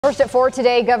First at 4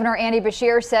 today, Governor Andy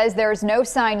Beshear says there is no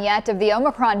sign yet of the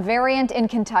Omicron variant in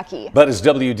Kentucky. But as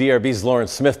WDRB's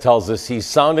Lawrence Smith tells us, he's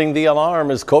sounding the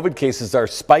alarm as COVID cases are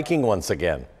spiking once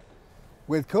again.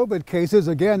 With COVID cases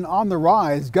again on the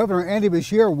rise, Governor Andy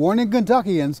Beshear warning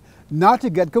Kentuckians not to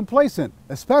get complacent,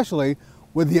 especially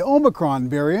with the Omicron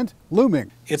variant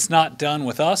looming. It's not done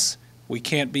with us. We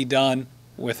can't be done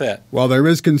with it. While there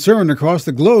is concern across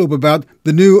the globe about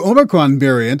the new Omicron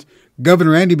variant,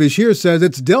 Governor Andy Beshear says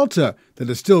it's Delta that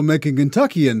is still making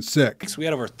Kentuckians sick. We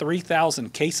had over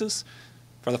 3,000 cases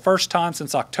for the first time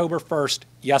since October 1st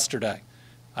yesterday.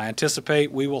 I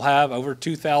anticipate we will have over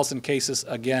 2,000 cases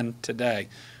again today.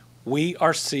 We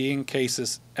are seeing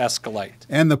cases escalate.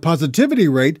 And the positivity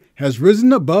rate has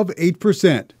risen above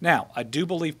 8%. Now, I do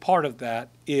believe part of that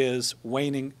is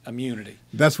waning immunity.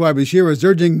 That's why Beshear is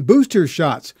urging booster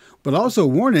shots, but also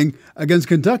warning against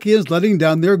Kentuckians letting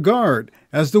down their guard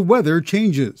as the weather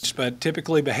changes. But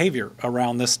typically behavior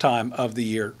around this time of the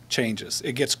year changes.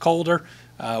 It gets colder,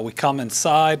 we come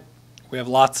inside, we have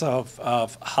lots of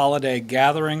holiday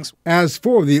gatherings. As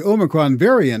for the Omicron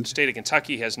variant, the state of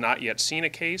Kentucky has not yet seen a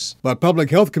case. But Public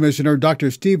Health Commissioner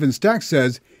Dr. Stephen Stack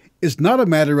says it's not a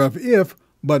matter of if,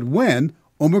 but when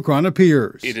Omicron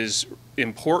appears. It is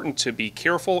important to be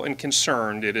careful and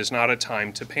concerned. It is not a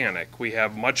time to panic. We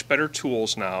have much better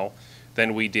tools now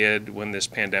than we did when this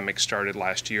pandemic started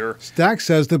last year. Stack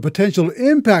says the potential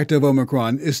impact of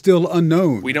Omicron is still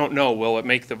unknown. We don't know. Will it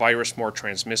make the virus more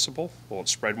transmissible? Will it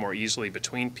spread more easily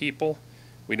between people?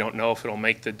 We don't know if it'll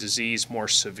make the disease more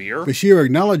severe. Beshear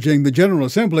acknowledging the General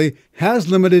Assembly has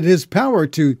limited his power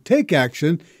to take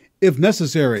action if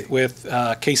necessary. With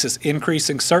cases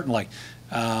increasing, certainly,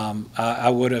 I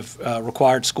would have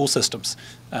required school systems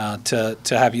to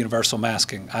have universal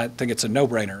masking. I think it's a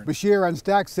no-brainer. Beshear and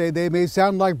Stack say they may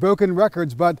sound like broken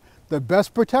records, but the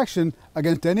best protection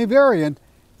against any variant,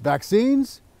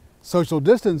 vaccines, social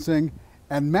distancing,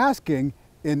 and masking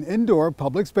in indoor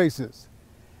public spaces.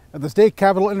 At the state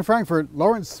capitol in Frankfort,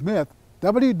 Lawrence Smith,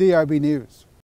 WDRB News.